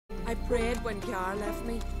I prayed when Kiara left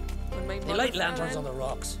me. When my They light lanterns on the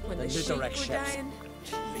rocks. When the sheep sheep were were dying.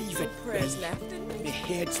 Leave So it prayers be. left in me. My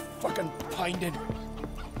head's fucking pounding.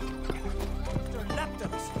 Their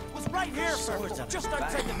leptons was right here, sir. Just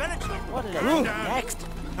outside the village. What did I do next?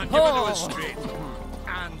 And give it to us straight.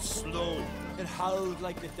 And slow. It howled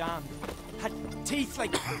like the damned. Had teeth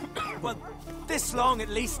like, well, this long at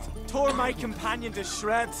least. Tore my companion to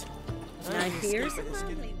shreds. Now here's a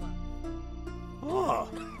lovely one. Oh,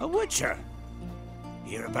 a witcher.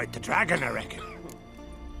 Hear about the dragon, I reckon.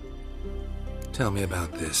 Tell me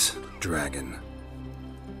about this dragon.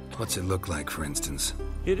 What's it look like, for instance?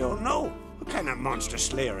 You don't know? What kind of monster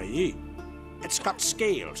slayer are ye? It's got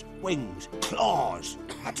scales, wings, claws.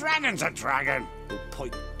 A dragon's a dragon. No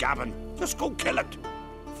point gabbing. Just go kill it,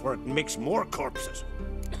 for it makes more corpses.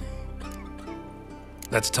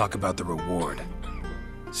 Let's talk about the reward.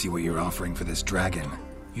 See what you're offering for this dragon.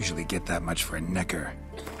 Usually get that much for a necker.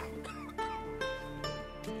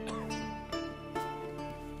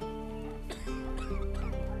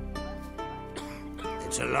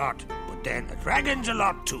 It's a lot, but then a dragon's a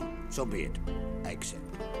lot too. So be it. I accept.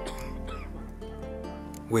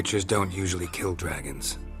 Witchers don't usually kill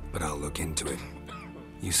dragons, but I'll look into it.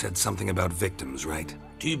 You said something about victims, right?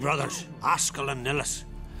 2 brothers, Askell and Nillis,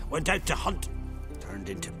 went out to hunt. Turned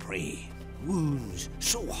into prey. Wounds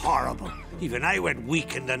so horrible. Even I went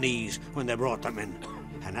weak in the knees when they brought them in.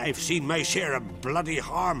 And I've seen my share of bloody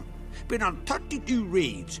harm. Been on 32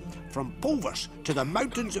 raids, from Povus to the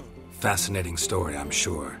mountains of... Fascinating story, I'm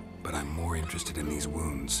sure, but I'm more interested in these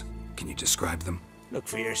wounds. Can you describe them? Look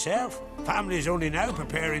for yourself. Family's only now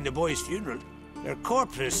preparing the boy's funeral. Their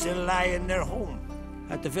corpses still lie in their home,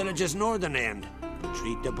 at the village's northern end.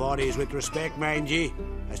 Treat the bodies with respect, mind ye,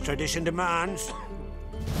 as tradition demands.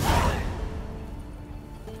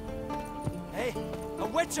 Hey, a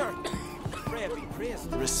witcher! Pray be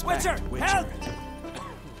praised. Respect, Witcher, help!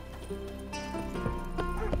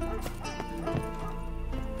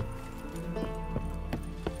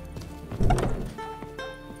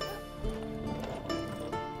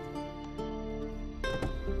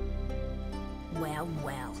 Well,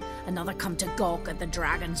 well. Another come to gawk at the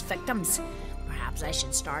dragon's victims. Perhaps I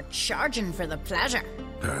should start charging for the pleasure.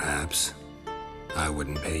 Perhaps. I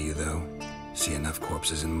wouldn't pay you, though. See enough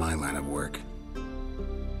corpses in my line of work.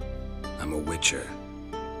 I'm a witcher.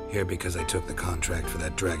 Here because I took the contract for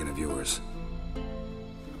that dragon of yours.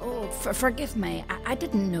 Oh, forgive me. I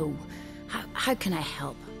didn't know. How can I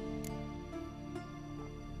help?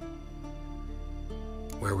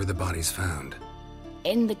 Where were the bodies found?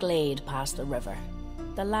 In the glade past the river.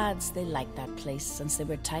 The lads, they liked that place since they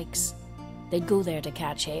were tykes. They'd go there to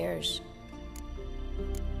catch hares.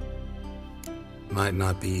 Might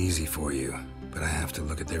not be easy for you, but I have to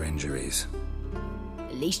look at their injuries.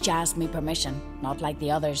 At least you asked me permission, not like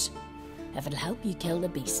the others. If it'll help you kill the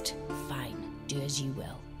beast, fine. Do as you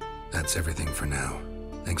will. That's everything for now.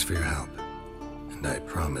 Thanks for your help. And I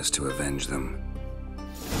promise to avenge them.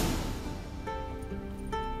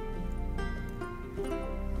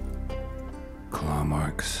 Claw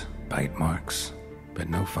marks, bite marks, but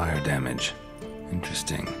no fire damage.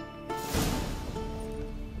 Interesting.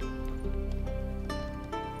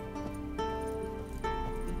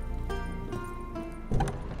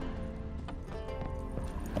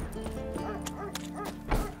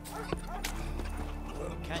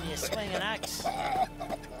 Can you swing an axe?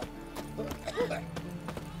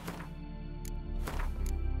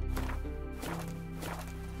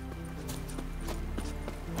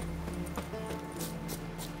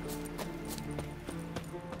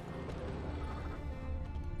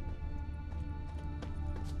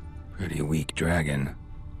 Pretty weak dragon.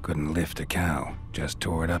 Couldn't lift a cow, just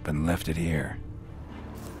tore it up and left it here.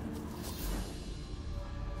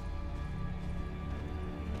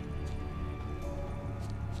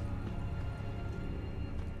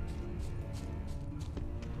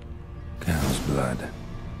 Cow's blood.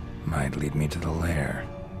 Might lead me to the lair.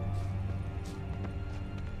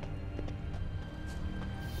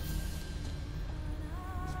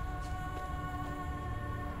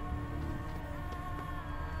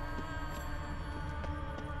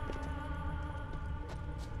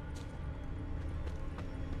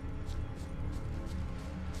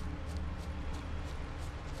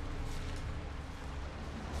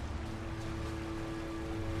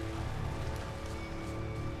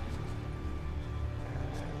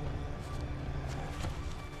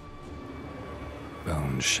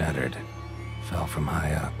 Bones shattered. Fell from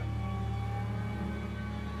high up.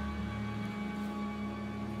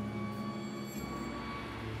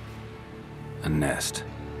 A nest.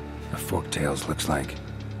 A forktails looks like,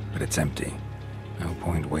 but it's empty. No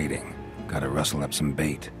point waiting. Gotta rustle up some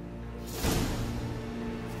bait.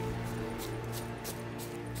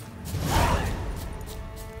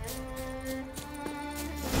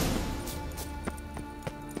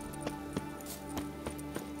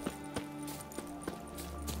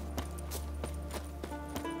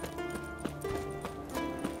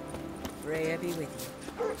 Freya be with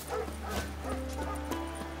you.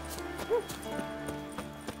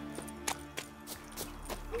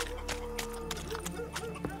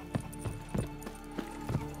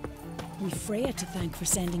 We've Freya to thank for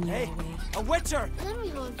sending you Hey, away. a witcher! Then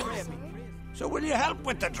we won't Freya pass be- So will you help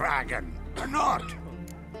with the dragon, or not?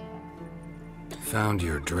 Found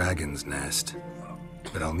your dragon's nest.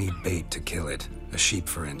 But I'll need bait to kill it. A sheep,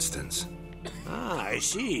 for instance. Ah, I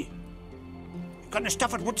see. You're gonna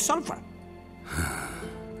stuff it with sulfur.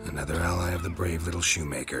 Another ally of the brave little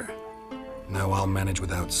shoemaker. No, I'll manage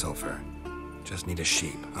without sulfur. Just need a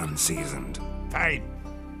sheep, unseasoned. Fine.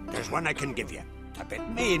 There's one I can give you. It's a bit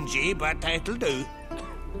mangy, but it'll do.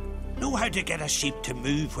 Know how to get a sheep to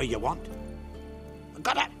move where you want?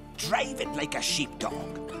 Gotta drive it like a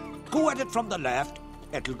sheepdog. Go at it from the left,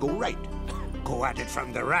 it'll go right. Go at it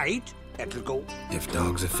from the right, it'll go... If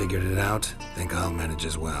dogs have figured it out, think I'll manage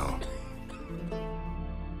as well.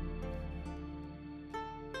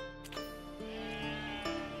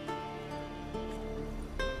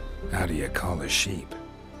 How do you call a sheep?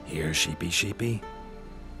 Here, sheepy sheepy?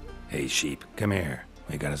 Hey, sheep, come here.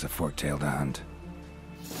 We got us a fork-tail to hunt.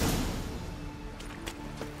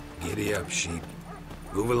 Giddy up, sheep.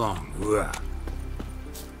 Move along. Hooah.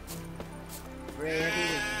 Freya be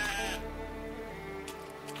with you.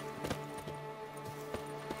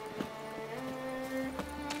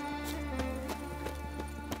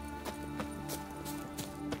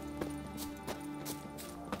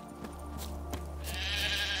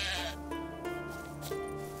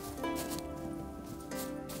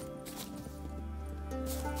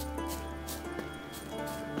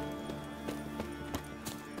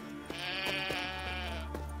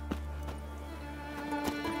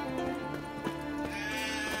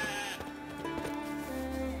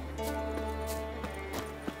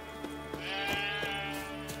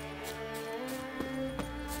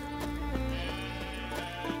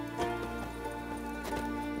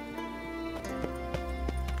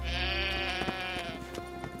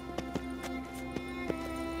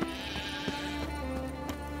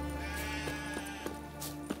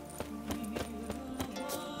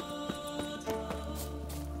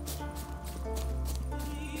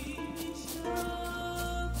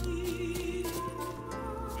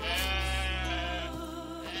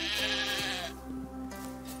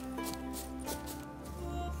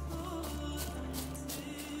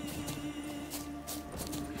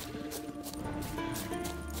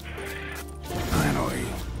 Finally.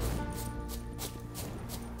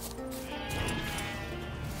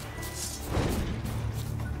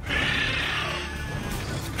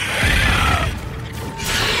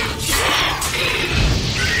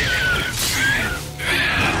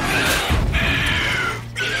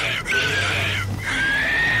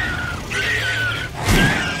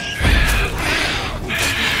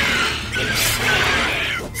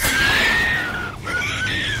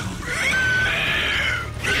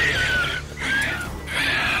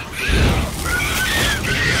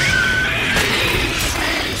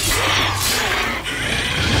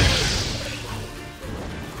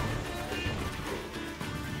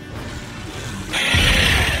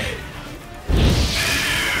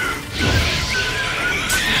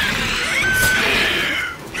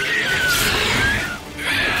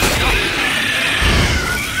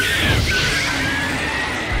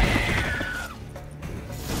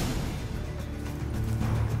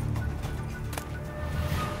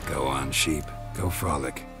 Go on, sheep. Go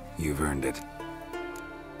frolic. You've earned it.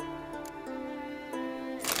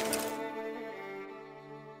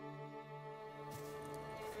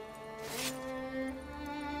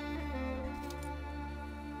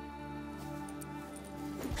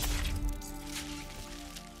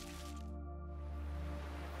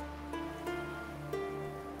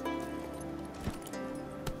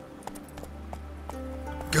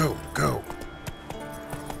 Go, go.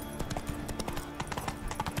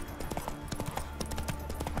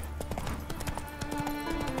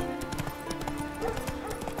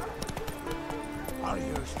 Are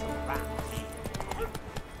yours to vanish?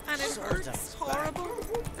 And it hurts horrible.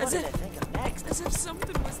 What did I think of next? As if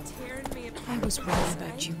something was tearing me apart. I was worried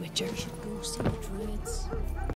about you, Witcher. We should go see the druids.